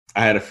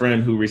I had a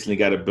friend who recently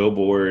got a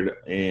billboard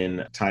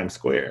in Times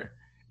Square.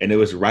 And it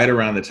was right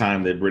around the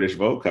time that British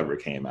Vogue cover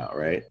came out,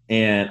 right?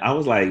 And I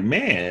was like,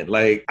 man,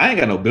 like, I ain't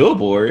got no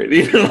billboard.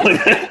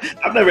 Like,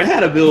 I've never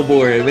had a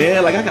billboard,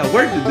 man. Like, I got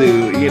work to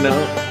do.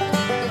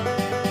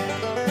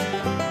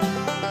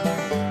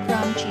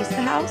 From Cheese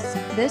the House,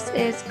 this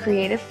is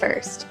Creative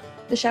First,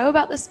 the show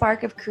about the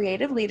spark of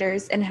creative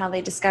leaders and how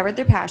they discovered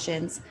their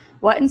passions,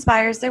 what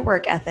inspires their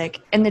work ethic,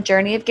 and the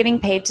journey of getting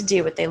paid to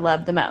do what they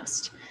love the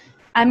most.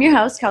 I'm your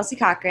host, Kelsey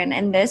Cochran,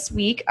 and this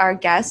week our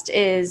guest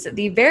is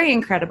the very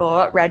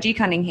incredible Reggie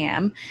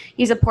Cunningham.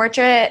 He's a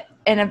portrait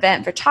and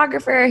event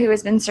photographer who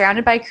has been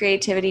surrounded by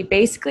creativity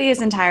basically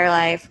his entire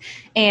life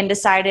and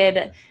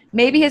decided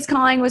maybe his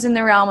calling was in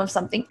the realm of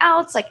something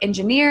else like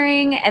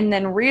engineering, and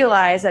then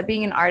realized that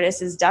being an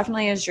artist is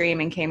definitely his dream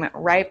and came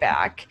right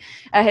back.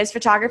 His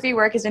photography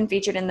work has been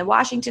featured in the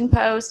Washington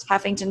Post,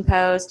 Huffington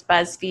Post,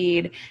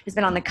 BuzzFeed, has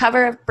been on the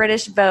cover of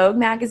British Vogue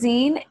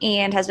magazine,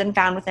 and has been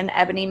found within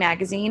Ebony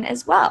magazine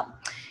as well.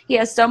 He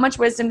has so much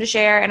wisdom to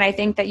share, and I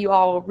think that you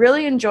all will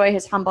really enjoy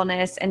his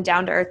humbleness and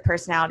down-to-earth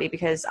personality,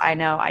 because I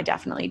know I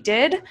definitely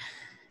did.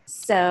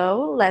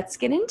 So let's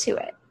get into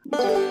it.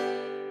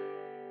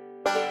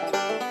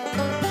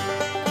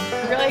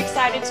 Really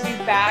excited to be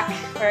back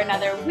for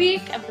another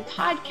week of the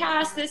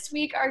podcast. This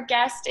week, our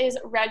guest is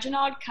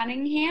Reginald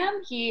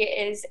Cunningham. He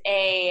is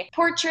a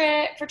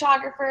portrait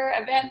photographer,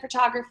 event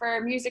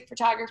photographer, music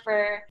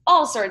photographer,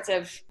 all sorts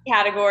of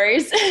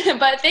categories.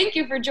 But thank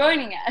you for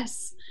joining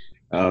us.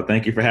 Oh,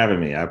 thank you for having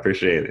me. I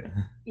appreciate it.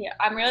 Yeah,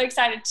 I'm really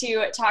excited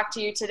to talk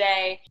to you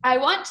today. I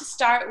want to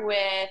start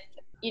with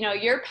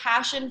your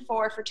passion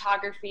for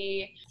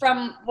photography.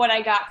 From what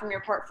I got from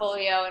your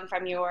portfolio and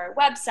from your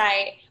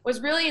website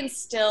was really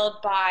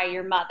instilled by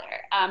your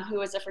mother, who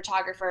was a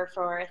photographer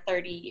for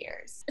 30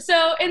 years.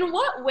 So in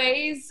what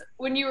ways,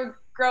 when you were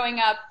growing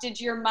up,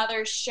 did your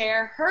mother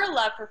share her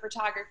love for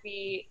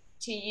photography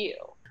to you?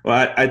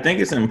 Well, I think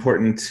it's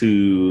important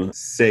to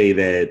say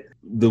that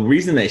the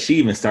reason that she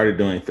even started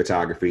doing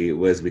photography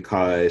was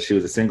because she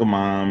was a single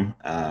mom,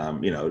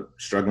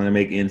 struggling to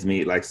make ends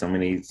meet like so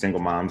many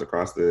single moms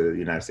across the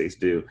United States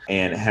do,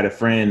 and had a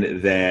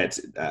friend that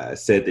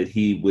said that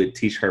he would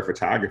teach her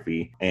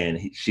photography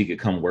and she could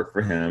come work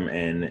for him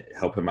and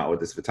help him out with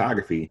his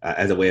photography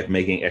as a way of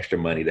making extra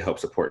money to help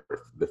support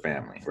the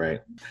family, right?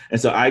 And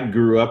so I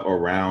grew up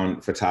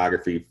around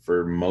photography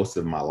for most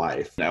of my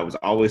life. I was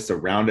always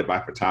surrounded by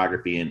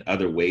photography in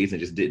other ways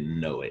and just didn't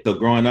know it. So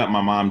growing up,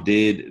 my mom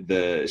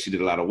she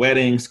did a lot of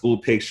weddings, school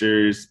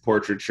pictures,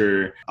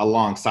 portraiture.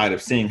 Alongside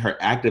of seeing her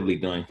actively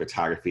doing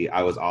photography,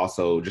 I was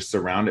also just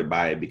surrounded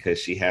by it because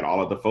she had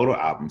all of the photo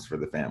albums for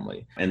the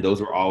family. And those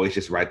were always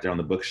just right there on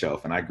the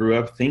bookshelf. And I grew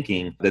up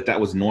thinking that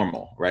was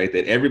normal, right?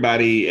 That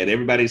everybody at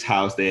everybody's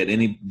house, they at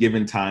any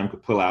given time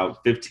could pull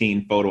out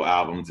 15 photo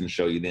albums and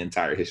show you the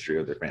entire history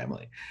of their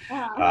family.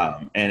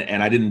 Wow.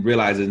 And I didn't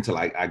realize it until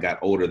I got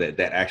older that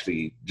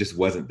actually just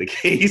wasn't the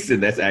case.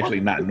 And that's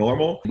actually not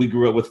normal. We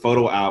grew up with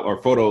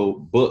photo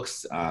books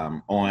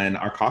on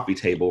our coffee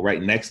table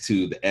right next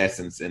to the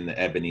Essence and the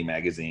Ebony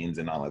magazines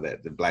and all of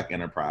that, the Black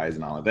Enterprise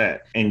and all of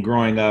that. And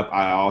growing up,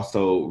 I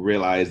also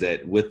realized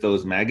that with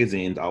those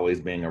magazines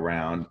always being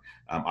around,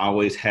 I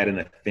always had an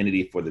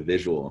affinity for the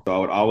visual. So I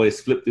would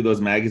always flip through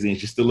those magazines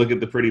just to look at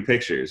the pretty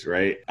pictures,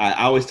 right?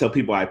 I always tell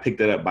people I picked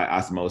that up by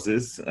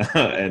osmosis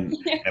and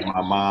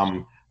my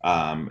mom,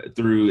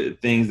 through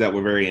things that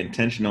were very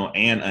intentional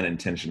and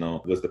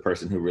unintentional, was the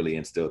person who really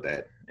instilled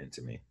that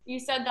into me. You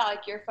said that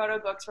like your photo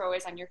books were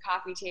always on your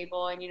coffee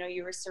table, and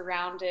you were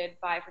surrounded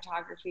by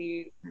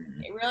photography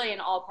really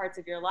in all parts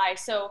of your life.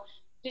 So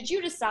did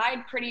you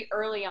decide pretty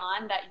early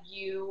on that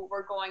you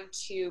were going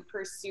to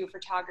pursue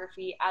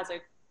photography as a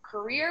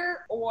career,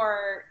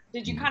 or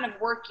did you kind of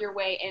work your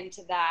way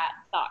into that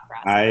thought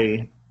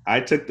process? I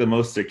took the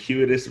most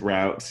circuitous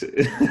route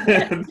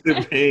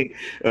to being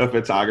a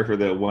photographer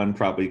that one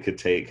probably could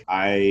take.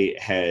 I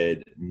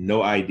had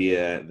no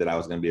idea that I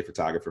was going to be a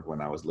photographer when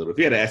I was little. If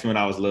you had asked me when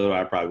I was little,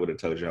 I probably would have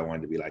told you I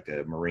wanted to be like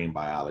a marine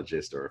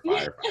biologist or a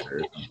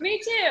firefighter.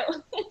 Me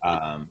too.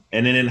 And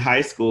then in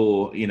high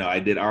school, I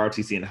did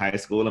ROTC in high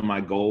school, and my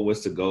goal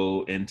was to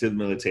go into the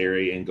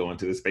military and go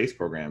into the space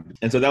program.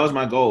 And so that was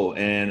my goal.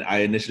 And I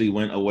initially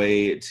went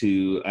away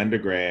to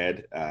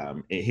undergrad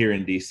here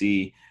in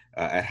DC.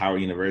 At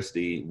Howard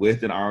University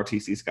with an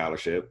ROTC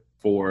scholarship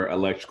for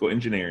electrical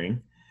engineering.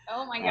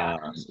 Oh my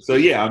gosh. So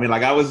yeah, I mean,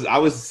 like I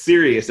was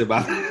serious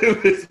about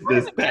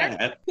this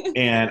path,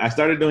 and I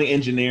started doing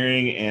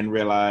engineering and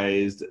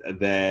realized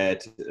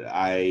that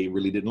I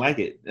really didn't like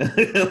it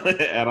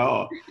at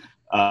all.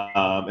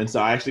 And so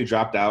I actually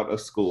dropped out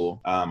of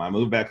school. I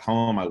moved back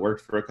home. I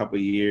worked for a couple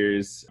of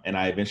years, and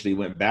I eventually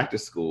went back to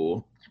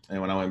school. And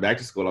when I went back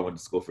to school, I went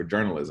to school for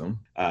journalism,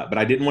 but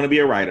I didn't want to be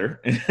a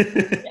writer.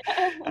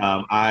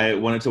 I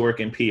wanted to work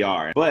in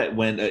PR. But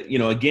when,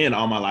 again,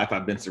 all my life,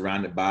 I've been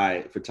surrounded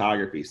by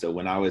photography. So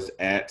when I was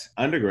at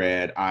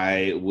undergrad,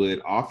 I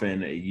would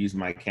often use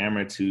my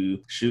camera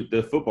to shoot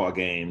the football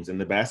games and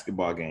the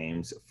basketball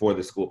games for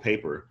the school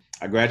paper.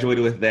 I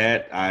graduated with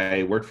that.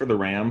 I worked for the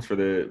Rams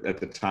at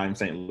the time,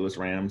 St. Louis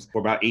Rams for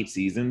about 8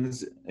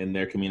 seasons in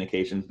their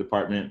communications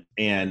department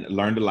and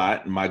learned a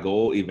lot. My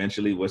goal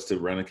eventually was to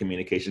run a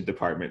communications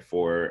department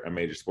for a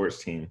major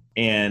sports team.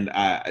 And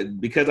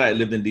because I had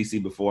lived in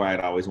DC before, I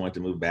had always wanted to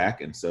move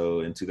back. And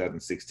so in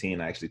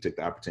 2016, I actually took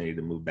the opportunity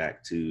to move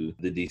back to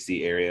the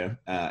DC area.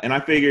 And I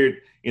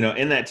figured,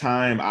 in that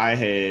time, I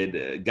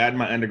had gotten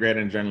my undergrad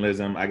in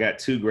journalism. I got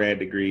 2 grad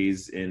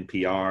degrees in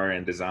PR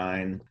and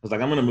design. I was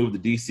like, I'm going to move to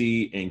DC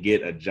and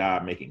get a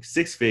job making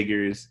 6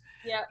 figures.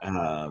 Yeah.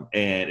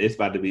 And it's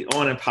about to be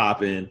on and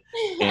popping,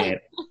 and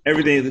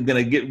everything's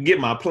going to get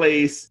my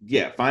place.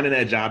 Yeah, finding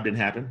that job didn't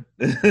happen.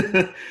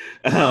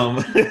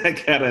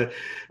 I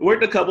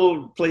worked a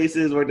couple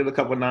places, worked at a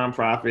couple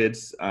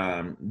nonprofits,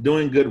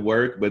 doing good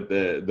work, but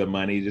the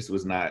money just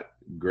was not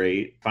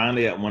great.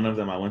 Finally, at one of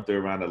them, I went through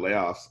a round of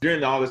layoffs.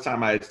 During all this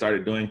time, I had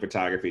started doing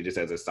photography just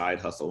as a side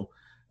hustle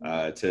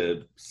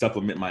to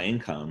supplement my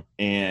income,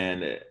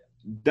 and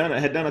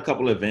had done a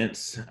couple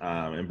events.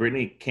 And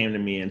Brittany came to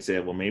me and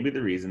said, well, maybe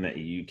the reason that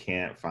you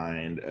can't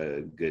find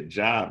a good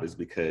job is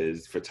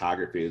because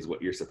photography is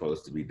what you're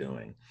supposed to be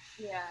doing.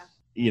 Yeah.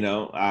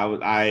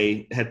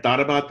 I had thought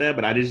about that,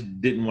 but I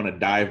just didn't want to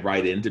dive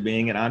right into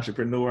being an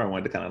entrepreneur. I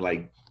wanted to kind of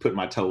like put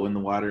my toe in the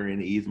water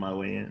and ease my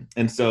way in.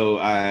 And so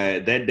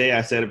that day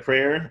I said a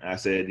prayer. I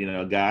said,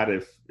 God,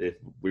 if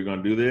we're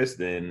going to do this,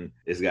 then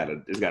it's got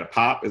to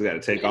pop, it's got to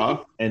take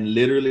off. And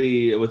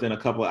literally within a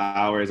couple of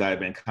hours, I had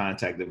been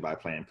contacted by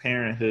Planned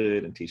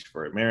Parenthood and Teach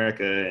for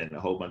America and a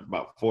whole bunch,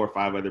 about 4 or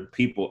 5 other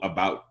people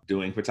about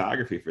doing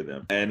photography for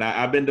them. And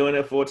I've been doing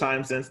it full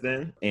time since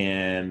then.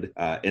 And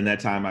in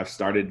that time, I've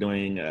started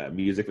doing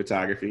music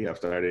photography. I've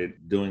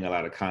started doing a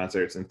lot of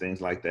concerts and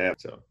things like that.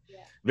 So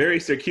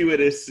very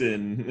circuitous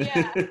and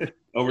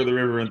over the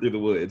river and through the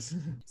woods.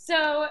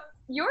 So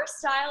your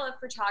style of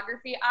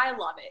photography, I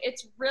love it.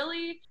 It's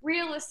really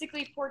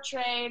realistically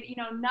portrayed.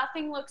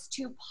 Nothing looks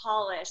too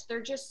polished.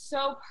 They're just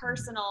so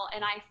personal.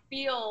 And I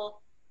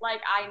feel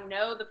like I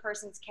know the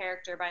person's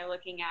character by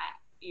looking at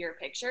your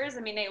pictures.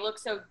 I mean, they look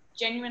so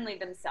genuinely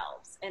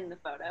themselves in the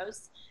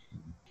photos.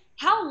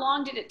 How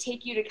long did it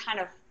take you to kind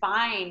of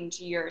find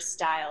your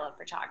style of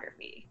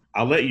photography?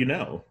 I'll let you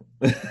know.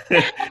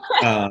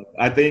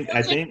 I think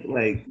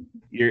like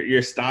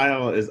your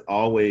style is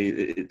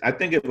always, I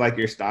think of like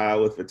your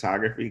style with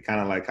photography, kind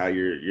of like how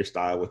your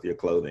style with your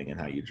clothing and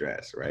how you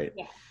dress, right?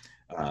 Yeah.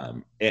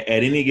 At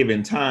any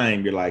given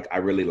time, you're like, I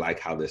really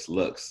like how this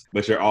looks,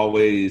 but you're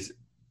always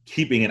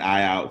keeping an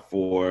eye out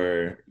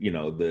for,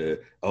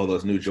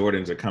 those new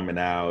Jordans are coming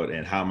out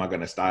and how am I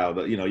going to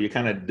style you're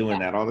kind of doing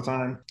that all the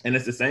time. And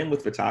it's the same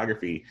with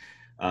photography.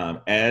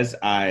 As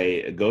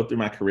I go through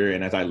my career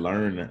and as I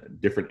learn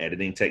different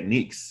editing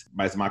techniques,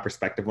 as my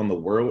perspective on the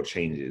world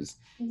changes,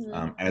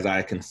 as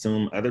I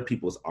consume other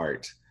people's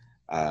art,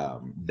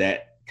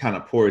 that kind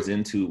of pours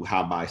into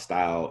how my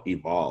style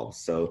evolves.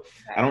 So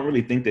I don't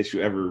really think that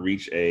you ever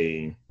reach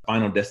a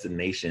final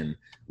destination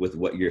with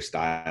what your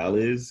style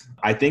is.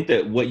 I think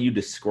that what you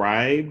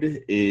described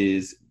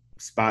is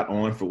spot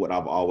on for what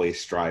I've always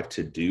strived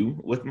to do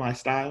with my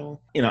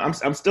style.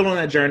 I'm still on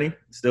that journey,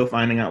 still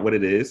finding out what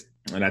it is.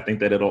 And I think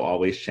that it'll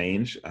always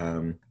change.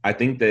 I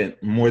think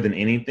that more than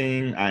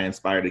anything, I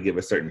aspire to give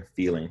a certain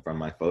feeling from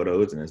my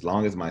photos. And as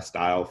long as my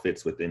style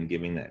fits within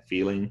giving that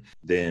feeling,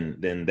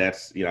 then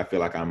that's, I feel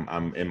like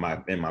I'm in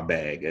my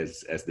bag,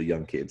 as the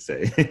young kids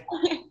say.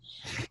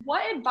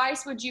 What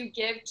advice would you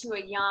give to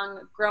a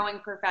young growing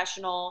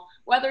professional,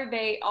 whether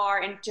they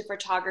are into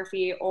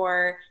photography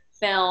or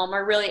film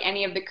or really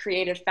any of the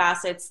creative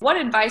facets? What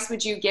advice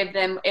would you give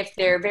them if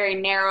they're very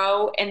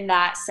narrow in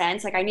that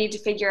sense? Like, I need to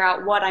figure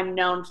out what I'm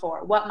known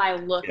for, what my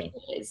look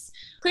is.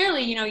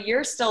 Clearly,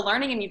 you're still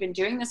learning and you've been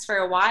doing this for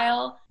a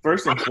while.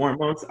 First and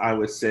foremost, I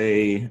would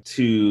say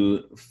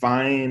to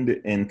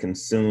find and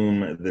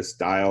consume the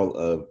style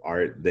of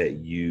art that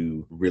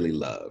you really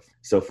love.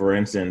 So for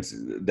instance,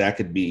 that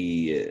could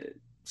be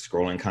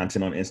scrolling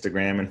content on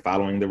Instagram and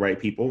following the right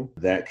people.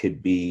 That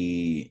could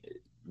be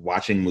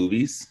watching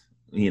movies,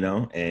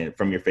 and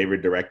from your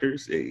favorite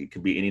directors. It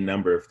could be any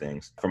number of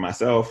things. For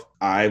myself,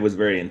 I was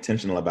very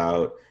intentional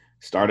about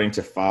starting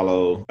to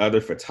follow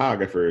other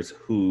photographers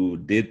who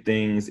did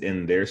things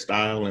in their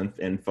style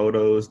and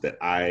photos that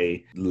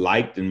I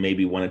liked and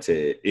maybe wanted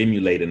to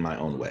emulate in my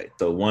own way.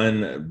 So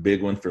one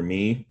big one for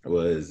me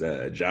was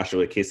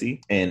Joshua Kissy.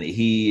 And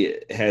he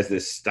has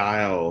this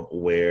style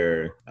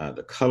where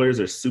the colors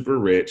are super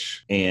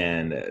rich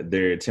and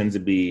there tends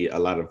to be a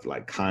lot of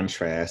like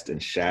contrast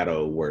and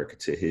shadow work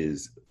to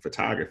his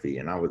photography.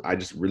 And I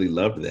just really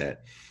loved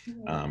that.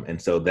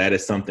 And so that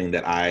is something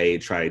that I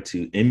tried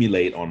to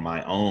emulate on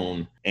my own.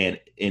 And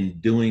in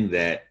doing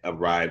that,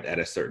 arrived at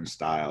a certain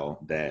style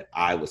that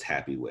I was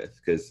happy with.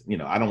 Because,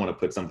 I don't want to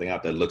put something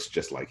out that looks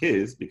just like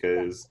his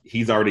because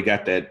he's already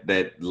got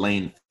that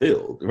lane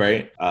filled,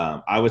 right?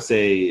 I would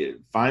say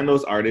find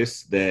those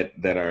artists that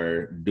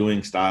are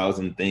doing styles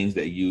and things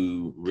that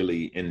you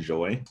really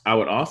enjoy. I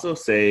would also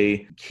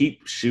say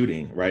keep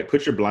shooting, right?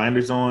 Put your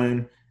blinders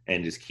on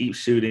and just keep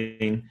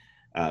shooting.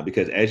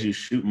 because as you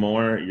shoot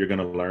more, you're going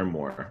to learn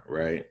more,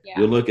 right? Yeah.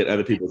 You'll look at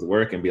other people's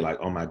work and be like,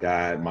 oh my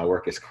God, my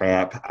work is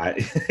crap. I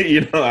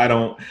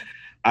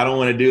don't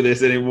want to do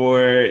this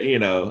anymore,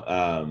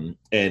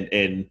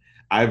 and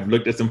I've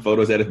looked at some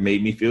photos that have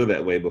made me feel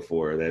that way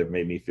before, that have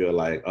made me feel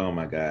like, oh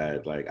my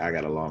God, like I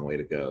got a long way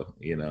to go,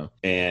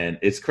 and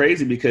it's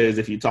crazy because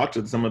if you talk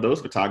to some of those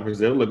photographers,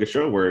 they'll look at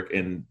your work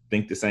and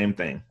think the same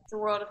thing. It's a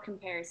world of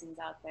comparisons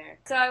out there.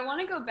 So I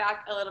want to go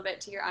back a little bit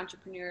to your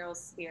entrepreneurial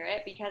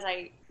spirit, because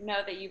I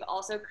know that you've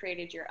also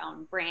created your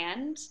own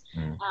brand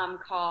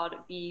called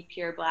Be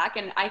Pure Black.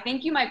 And I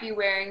think you might be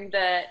wearing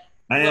the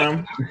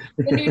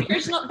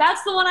nutritional.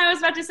 That's the one I was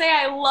about to say.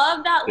 I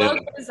love that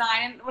logo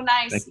design. When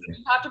I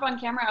popped up on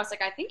camera, I was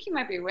like, I think you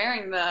might be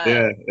wearing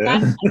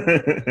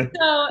the.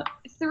 So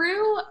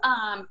through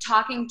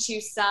talking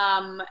to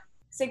some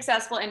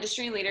successful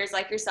industry leaders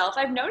like yourself,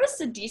 I've noticed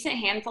a decent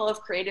handful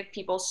of creative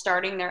people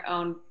starting their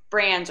own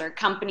brands or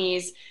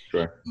companies.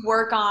 Sure.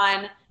 Work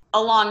on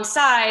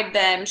alongside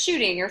them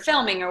shooting or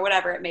filming or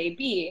whatever it may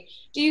be.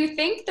 Do you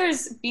think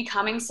there's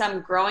becoming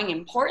some growing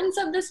importance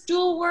of this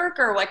dual work,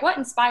 or like what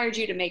inspired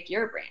you to make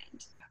your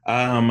brand?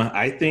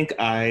 I think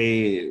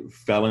I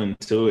fell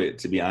into it,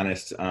 to be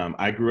honest.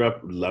 I grew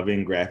up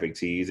loving graphic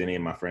tees. Any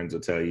of my friends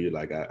will tell you,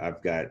 like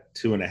I've got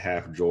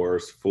 2.5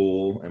 drawers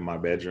full in my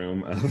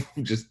bedroom of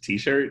just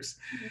t-shirts.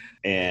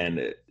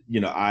 And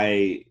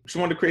I just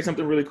wanted to create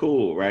something really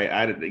cool,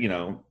 right?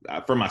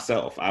 For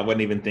myself, I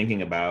wasn't even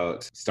thinking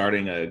about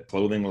starting a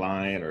clothing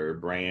line or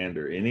brand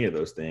or any of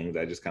those things.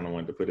 I just kind of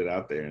wanted to put it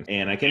out there.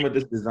 And I came with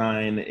this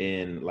design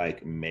in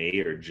like May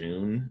or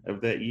June of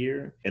that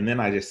year. And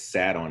then I just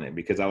sat on it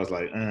because I was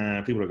like,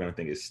 people are going to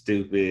think it's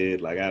stupid.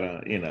 Like,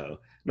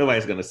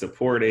 nobody's going to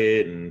support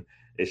it. And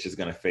it's just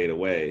going to fade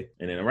away.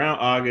 And then around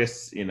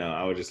August,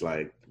 I was just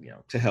like,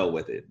 to hell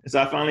with it.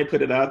 So I finally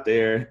put it out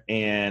there,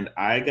 and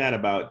I got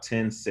about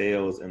 10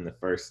 sales in the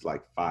first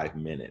like 5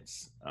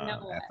 minutes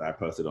after I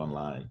posted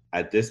online.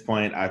 At this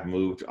point, I've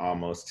moved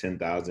almost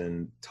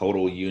 10,000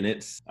 total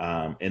units.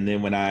 And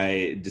then when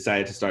I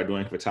decided to start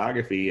doing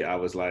photography, I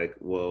was like,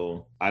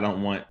 well, I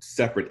don't want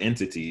separate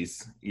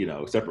entities,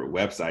 separate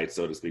websites,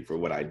 so to speak, for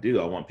what I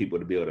do. I want people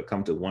to be able to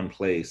come to one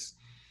place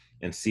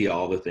and see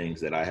all the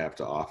things that I have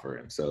to offer.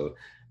 And so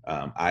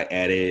I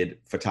added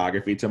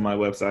photography to my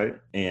website,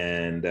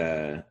 and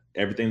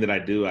everything that I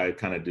do, I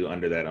kind of do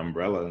under that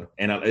umbrella.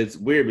 And it's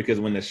weird because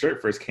when the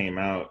shirt first came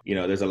out,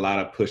 there's a lot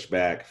of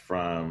pushback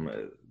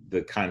from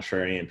the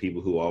contrarian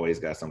people who always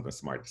got something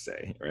smart to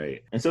say,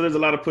 right? And so there's a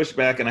lot of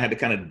pushback, and I had to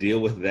kind of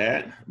deal with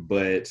that.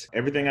 But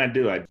everything I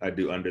do, I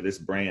do under this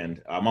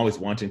brand. I'm always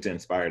wanting to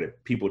inspire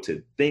people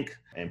to think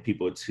and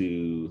people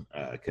to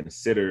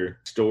consider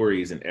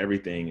stories and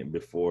everything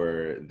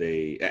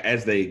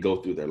as they go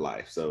through their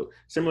life. So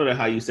similar to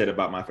how you said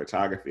about my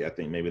photography, I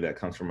think maybe that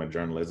comes from a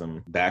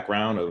journalism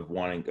background of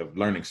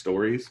learning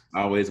stories.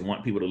 I always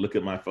want people to look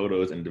at my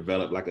photos and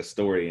develop like a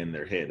story in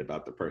their head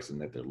about the person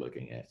that they're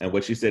looking at. And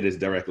what you said is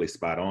directly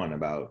spot on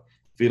about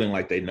feeling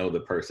like they know the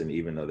person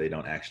even though they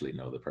don't actually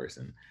know the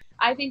person.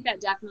 I think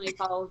that definitely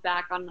follows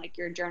back on like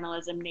your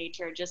journalism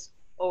nature, just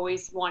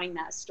always wanting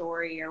that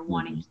story or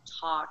wanting to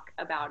talk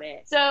about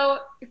it. So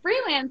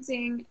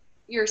freelancing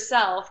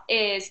yourself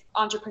is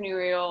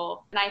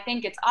entrepreneurial, and I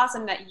think it's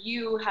awesome that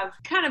you have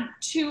kind of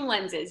two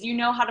lenses. You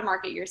know how to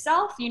market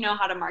yourself, you know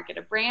how to market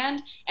a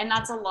brand, and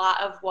that's a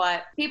lot of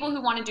what people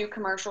who want to do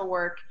commercial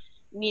work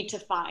need to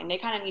find. They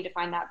kind of need to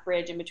find that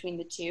bridge in between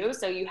the two.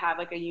 So you have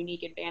like a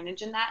unique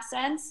advantage in that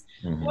sense.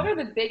 What are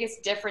the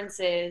biggest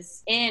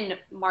differences in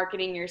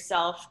marketing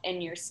yourself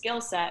and your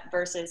skill set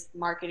versus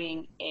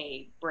marketing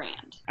a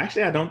brand?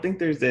 Actually, I don't think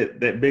there's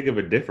that big of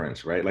a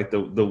difference, right? Like the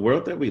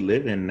world that we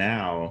live in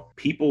now,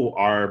 people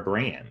are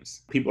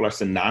brands. People are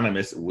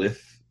synonymous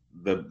with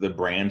the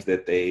brands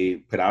that they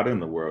put out in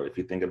the world. If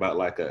you think about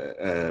like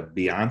a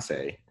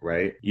Beyonce,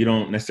 right? You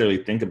don't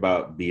necessarily think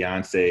about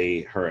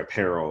Beyonce, her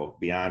apparel,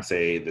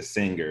 Beyonce, the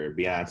singer,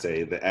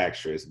 Beyonce, the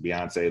actress,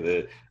 Beyonce,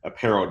 the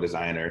apparel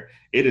designer.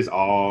 It is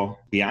all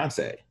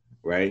Beyonce,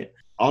 right?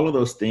 All of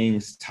those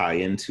things tie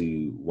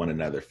into one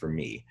another for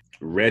me.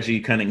 Reggie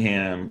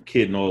Cunningham,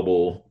 Kid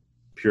Noble,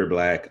 Pure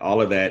Black,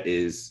 all of that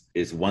is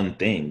one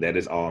thing. That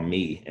is all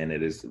me, and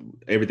it is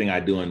everything I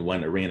do in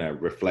one arena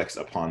reflects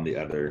upon the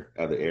other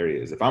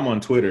areas. If I'm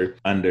on Twitter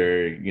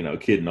under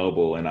Kid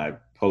Noble and I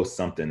post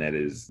something that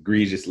is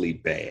egregiously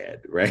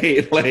bad,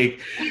 right?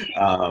 Like,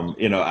 I don't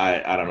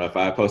know, if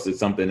I posted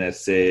something that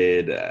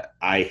said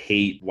I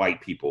hate white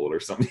people or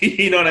something,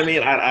 you know what I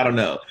mean? I don't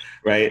know,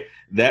 right?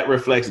 That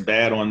reflects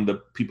bad on the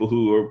people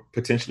who are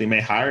potentially may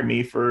hire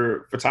me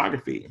for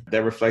photography.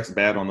 That reflects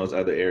bad on those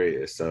other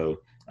areas. So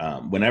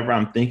whenever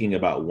I'm thinking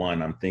about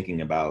one, I'm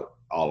thinking about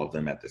all of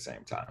them at the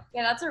same time.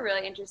 Yeah, that's a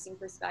really interesting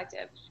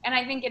perspective. And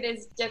I think it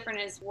is different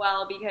as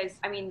well because,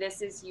 I mean,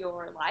 this is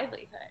your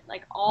livelihood.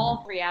 Like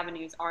all three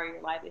avenues are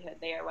your livelihood.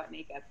 They are what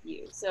make up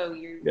you. So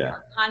you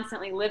are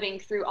constantly living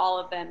through all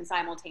of them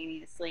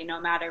simultaneously,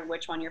 no matter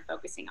which one you're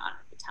focusing on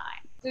at the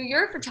time. So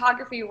your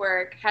photography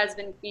work has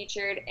been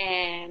featured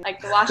in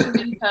like the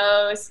Washington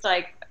Post,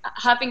 like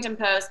Huffington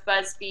Post,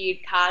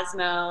 BuzzFeed,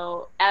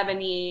 Cosmo,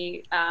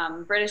 Ebony,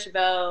 British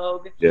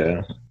Vogue.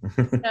 Yeah.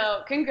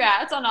 So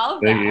congrats on all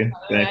of Thank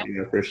that. you. Thank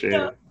you. I appreciate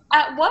it.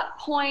 At what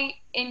point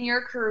in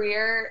your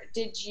career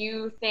did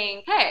you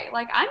think, hey,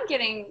 like I'm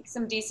getting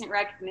some decent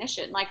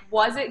recognition? Like,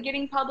 was it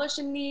getting published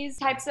in these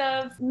types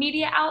of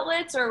media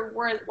outlets or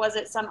was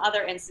it some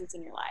other instance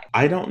in your life?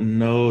 I don't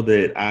know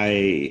that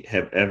I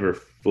have ever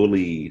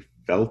fully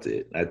felt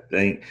it. I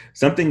think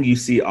something you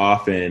see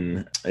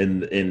often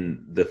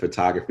in the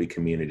photography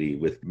community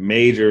with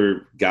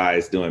major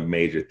guys doing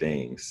major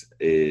things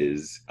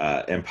is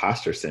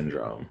imposter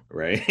syndrome,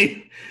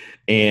 right?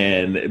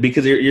 And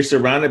because you're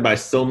surrounded by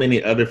so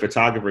many other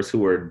photographers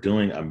who are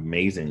doing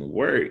amazing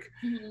work,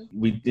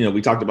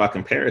 we talked about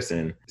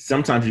comparison.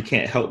 Sometimes you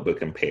can't help but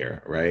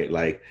compare, right?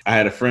 Like I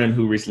had a friend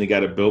who recently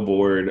got a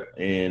billboard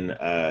in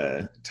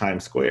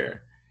Times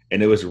Square.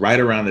 And it was right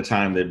around the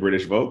time that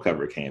British Vogue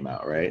cover came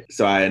out, right?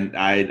 So I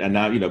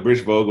announced,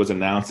 British Vogue was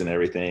announced and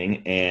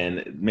everything.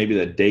 And maybe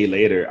a day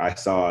later, I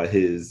saw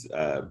his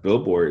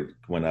billboard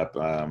went up.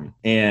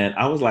 And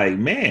I was like,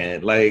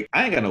 man, like,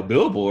 I ain't got no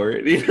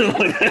billboard.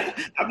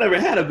 Like, I've never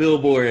had a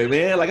billboard,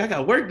 man. Like, I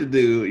got work to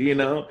do,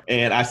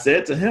 And I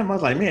said to him, I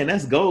was like, man,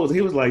 that's goals.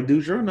 He was like,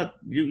 dude,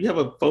 you have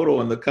a photo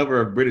on the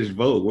cover of British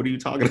Vogue. What are you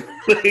talking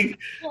about? Like,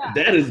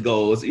 that is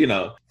goals,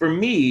 For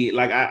me,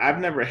 like, I've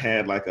never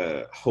had like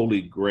a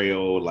holy grail,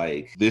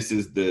 like this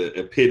is the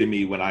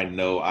epitome when I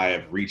know I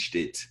have reached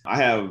it. I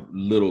have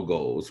little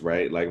goals,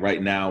 right? Like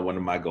right now, one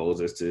of my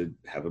goals is to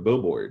have a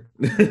billboard.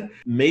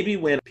 Maybe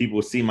when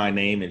people see my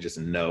name and just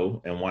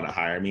know and want to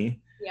hire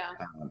me. Yeah.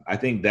 I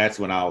think that's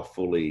when I'll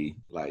fully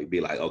be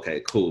like,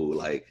 okay, cool.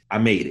 Like I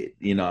made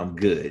it, I'm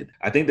good.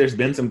 I think there's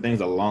been some things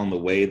along the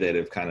way that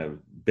have kind of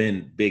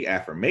been big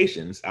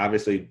affirmations.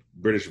 Obviously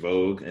British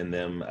Vogue and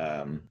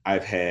them,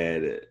 I've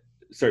had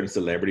certain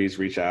celebrities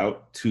reach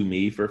out to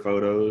me for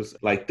photos.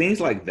 Like things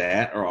like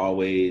that are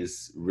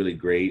always really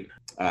great.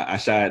 I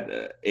shot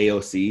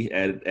AOC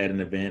at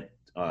an event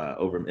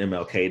over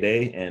MLK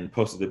Day and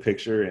posted the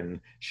picture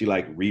and she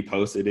like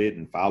reposted it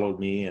and followed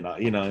me and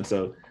and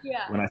so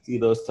when I see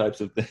those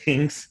types of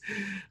things,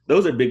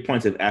 those are big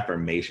points of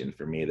affirmation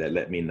for me that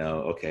let me know,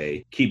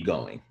 okay, keep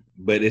going.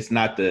 But it's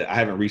not I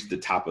haven't reached the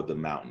top of the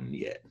mountain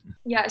yet.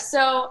 Yeah,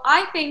 so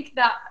I think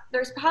that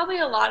there's probably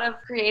a lot of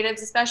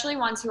creatives, especially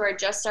ones who are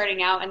just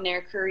starting out in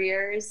their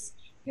careers,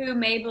 who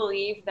may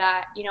believe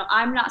that,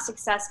 I'm not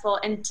successful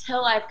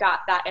until I've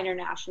got that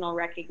international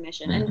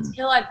recognition,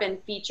 until I've been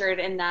featured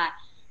in that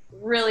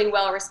really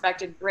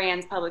well-respected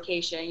brand's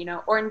publication,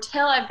 or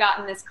until I've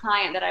gotten this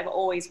client that I've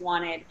always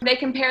wanted. They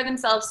compare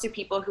themselves to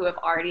people who have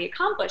already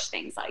accomplished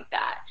things like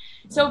that.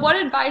 So what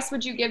advice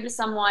would you give to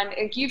someone,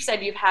 like you've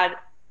said you've had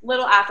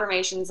little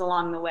affirmations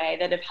along the way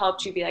that have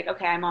helped you be like,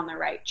 okay, I'm on the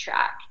right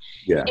track.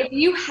 Yeah. If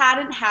you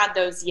hadn't had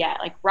those yet,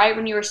 like right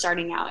when you were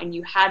starting out and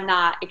you had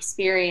not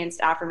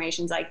experienced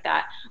affirmations like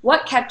that,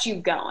 what kept you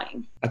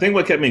going? I think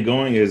what kept me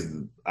going is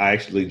I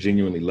actually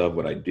genuinely love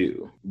what I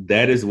do.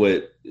 That is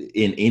what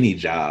in any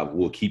job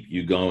will keep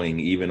you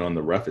going, even on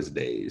the roughest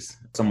days.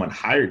 Someone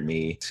hired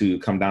me to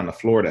come down to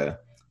Florida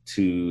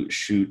to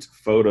shoot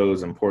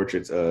photos and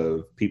portraits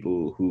of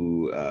people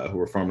who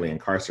were formerly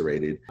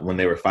incarcerated when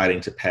they were fighting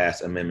to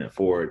pass Amendment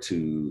 4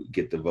 to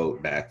get the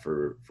vote back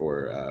for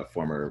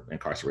former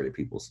incarcerated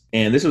peoples.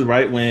 And this was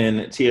right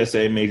when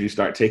TSA made you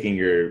start taking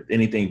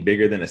anything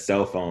bigger than a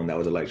cell phone that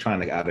was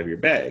electronic out of your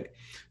bag.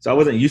 So I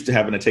wasn't used to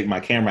having to take my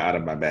camera out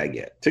of my bag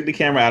yet. Took the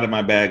camera out of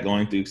my bag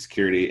going through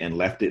security and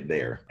left it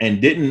there.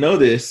 And didn't know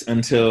this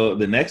until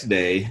the next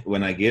day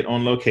when I get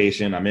on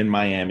location. I'm in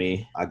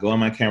Miami. I go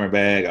in my camera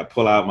bag. I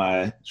pull out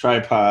my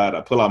tripod.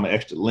 I pull out my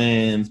extra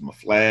lens, my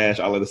flash,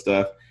 all of the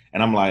stuff.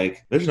 And I'm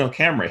like, there's no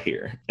camera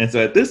here. And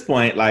so at this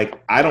point,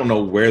 like, I don't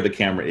know where the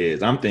camera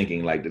is. I'm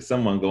thinking like, did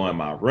someone go in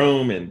my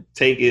room and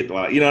take it?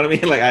 You know what I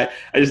mean? Like,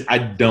 I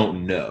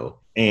don't know.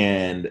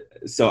 And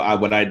so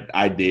what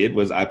I did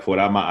was I pulled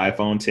out my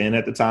iPhone 10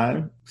 at the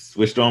time,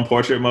 switched on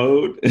portrait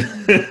mode,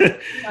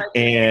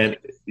 and,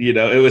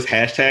 it was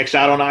hashtag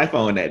shot on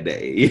iPhone that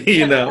day,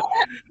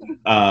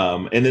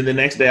 and then the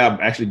next day I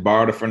actually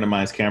borrowed a friend of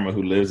mine's camera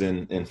who lives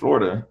in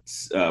Florida,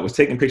 was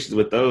taking pictures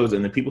with those,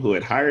 and the people who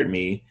had hired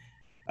me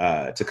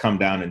to come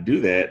down and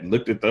do that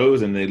looked at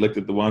those and they looked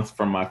at the ones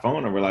from my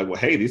phone and were like, well,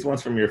 hey, these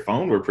ones from your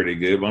phone were pretty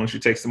good. Why don't you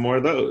take some more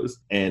of those?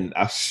 And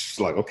I was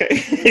like,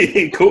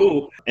 okay,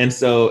 cool. And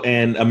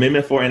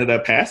Amendment 4 ended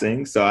up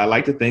passing. So I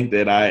like to think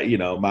that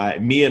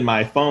me and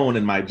my phone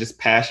and my just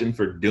passion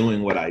for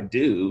doing what I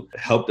do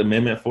helped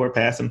Amendment 4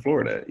 pass in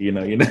Florida. You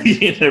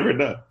never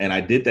know. And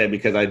I did that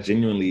because I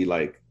genuinely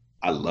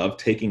I love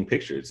taking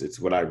pictures. It's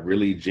what I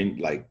really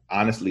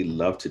honestly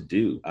love to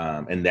do.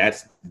 And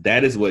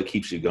that is what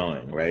keeps you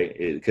going, right?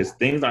 Because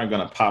things aren't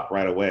going to pop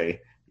right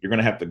away. You're going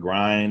to have to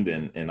grind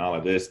and all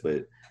of this,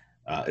 but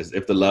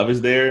if the love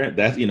is there,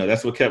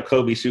 that's what kept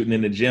Kobe shooting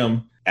in the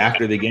gym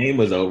after the game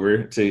was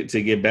over to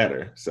get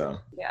better. So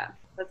yeah,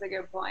 that's a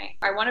good point.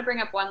 I want to bring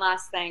up one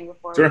last thing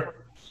before. Sure.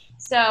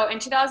 So in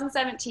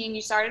 2017,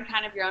 you started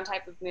kind of your own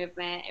type of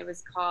movement. It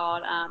was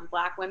called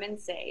Black Women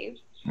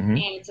Saved. Mm-hmm. And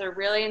it's a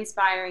really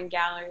inspiring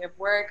gallery of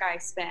work. I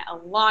spent a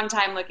long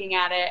time looking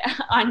at it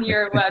on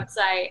your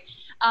website.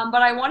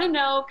 But I want to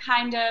know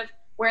kind of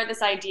where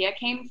this idea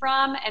came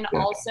from, and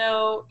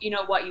also,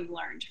 what you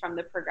learned from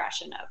the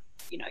progression of,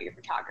 your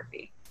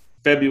photography.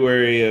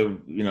 February of,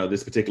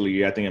 this particular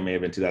year, I think it may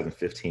have been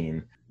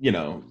 2015,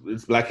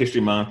 it's Black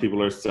History Month.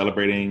 People are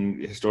celebrating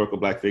historical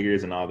Black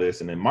figures and all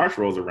this. And then March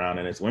rolls around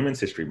and it's Women's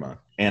History Month.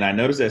 And I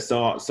noticed that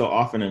so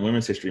often in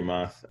Women's History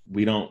Month,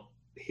 we don't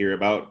hear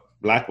about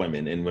Black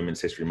women in Women's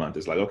History Month.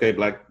 It's like, okay,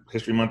 Black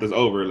History Month is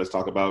over. Let's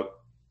talk about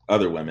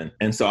other women.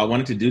 And so I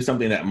wanted to do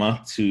something that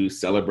month to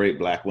celebrate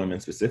Black women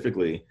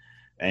specifically.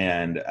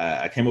 And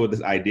I came up with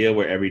this idea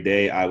where every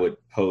day I would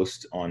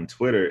post on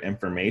Twitter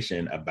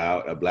information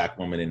about a Black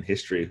woman in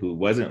history who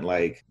wasn't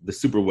like the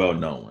super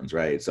well-known ones,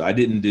 right? So I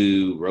didn't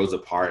do Rosa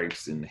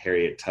Parks and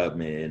Harriet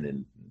Tubman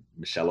and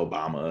Michelle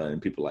Obama and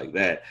people like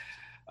that.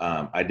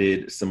 I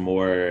did some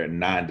more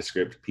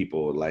nondescript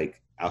people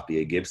like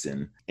Althea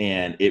Gibson,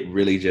 and it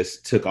really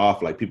just took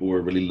off. Like, people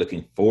were really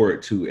looking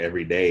forward to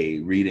every day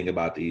reading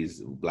about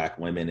these Black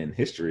women in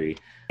history.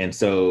 And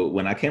so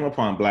when I came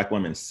upon Black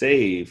Women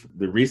Save,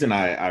 the reason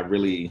I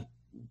really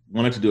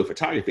wanted to do a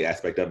photography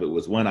aspect of it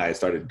was when I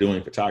started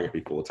doing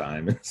photography full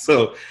time. And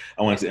so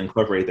I wanted to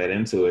incorporate that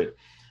into it.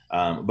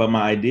 But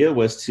my idea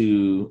was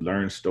to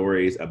learn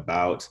stories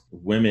about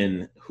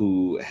women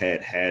who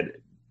had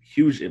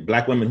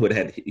Black women who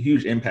had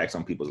huge impacts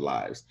on people's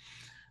lives.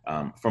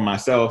 For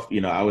myself,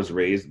 I was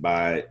raised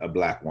by a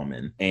Black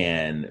woman,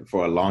 and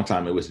for a long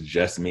time it was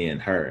just me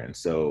and her. And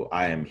so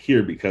I am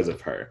here because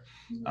of her.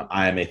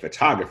 I am a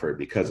photographer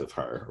because of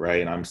her,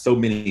 right? And I'm so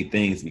many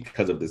things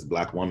because of this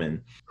Black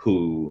woman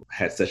who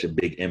had such a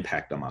big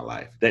impact on my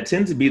life. That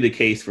tends to be the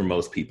case for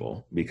most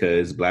people,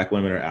 because Black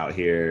women are out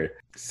here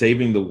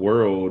saving the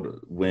world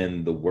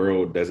when the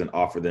world doesn't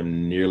offer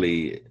them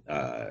nearly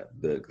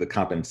the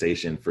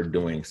compensation for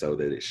doing so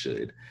that it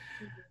should.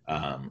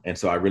 And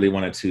so I really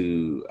wanted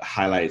to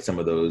highlight some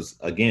of those,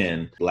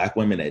 again, Black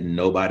women that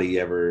nobody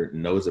ever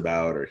knows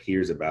about or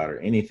hears about or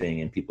anything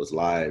in people's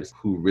lives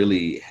who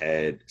really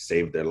had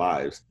saved their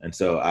lives. And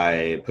so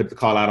I put the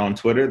call out on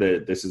Twitter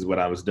that this is what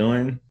I was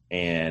doing.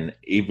 And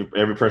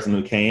every person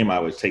who came, I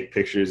would take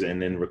pictures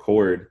and then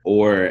record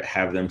or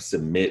have them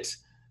submit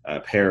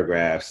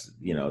paragraphs,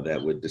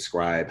 that would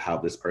describe how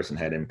this person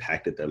had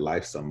impacted their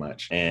life so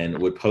much, and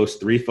would post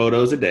 3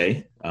 photos a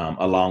day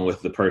along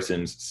with the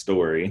person's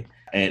story.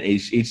 And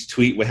each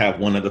tweet would have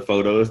one of the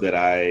photos that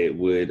I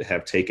would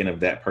have taken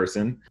of that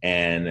person.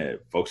 And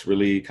folks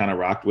really kind of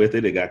rocked with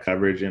it. It got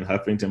coverage in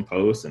Huffington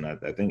Post and I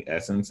think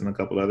Essence and a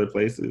couple other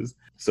places.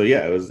 So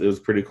yeah, it was a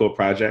pretty cool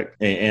project.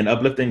 And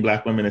uplifting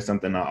Black women is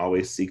something I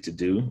always seek to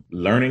do.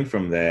 Learning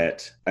from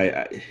that,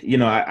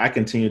 I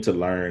continue to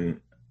learn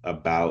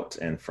about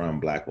and from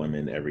Black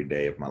women every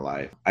day of my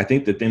life. I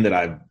think the thing that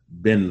I've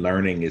been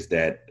learning is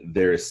that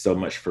there is so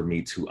much for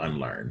me to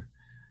unlearn.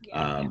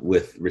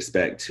 With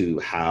respect to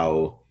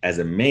how, as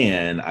a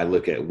man, I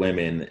look at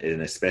women,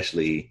 and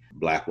especially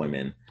Black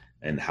women,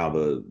 and how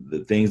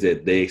the things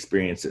that they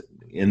experience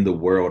in the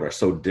world are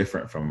so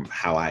different from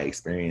how I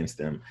experience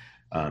them.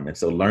 And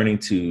so learning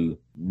to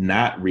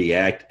not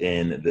react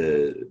in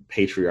the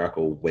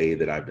patriarchal way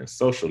that I've been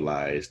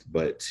socialized,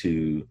 but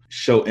to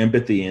show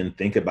empathy and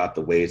think about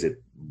the ways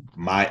that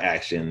my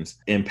actions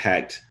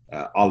impact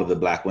all of the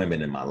Black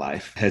women in my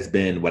life has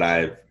been what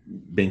I've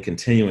been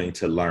continuing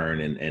to learn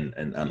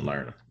and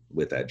unlearn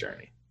with that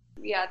journey.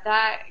 Yeah,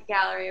 that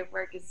gallery of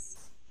work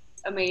is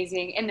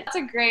amazing. And that's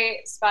a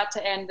great spot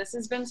to end. This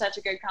has been such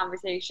a good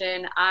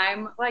conversation.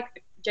 I'm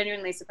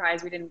genuinely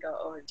surprised we didn't go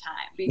over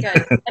time,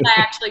 because and I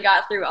actually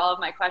got through all of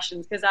my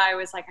questions, because I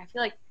was like, I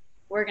feel like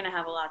we're going to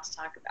have a lot to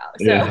talk about.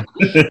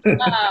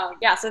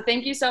 So, so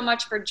thank you so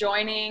much for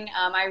joining.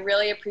 I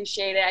really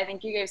appreciate it. I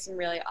think you gave some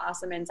really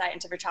awesome insight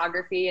into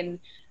photography, and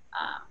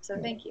so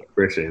thank you.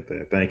 Appreciate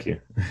that. Thank you.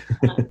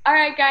 All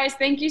right, guys,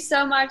 thank you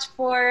so much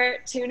for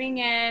tuning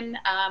in.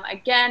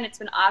 Again, it's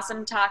been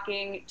awesome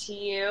talking to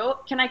you.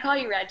 Can I call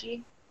you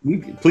Reggie?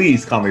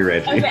 Please call me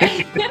Reggie.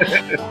 Okay.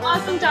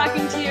 Awesome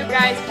talking to you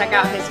guys. Check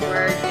out his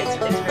work.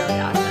 It's really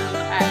awesome.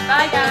 All right,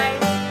 bye,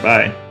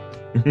 guys.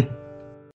 Bye.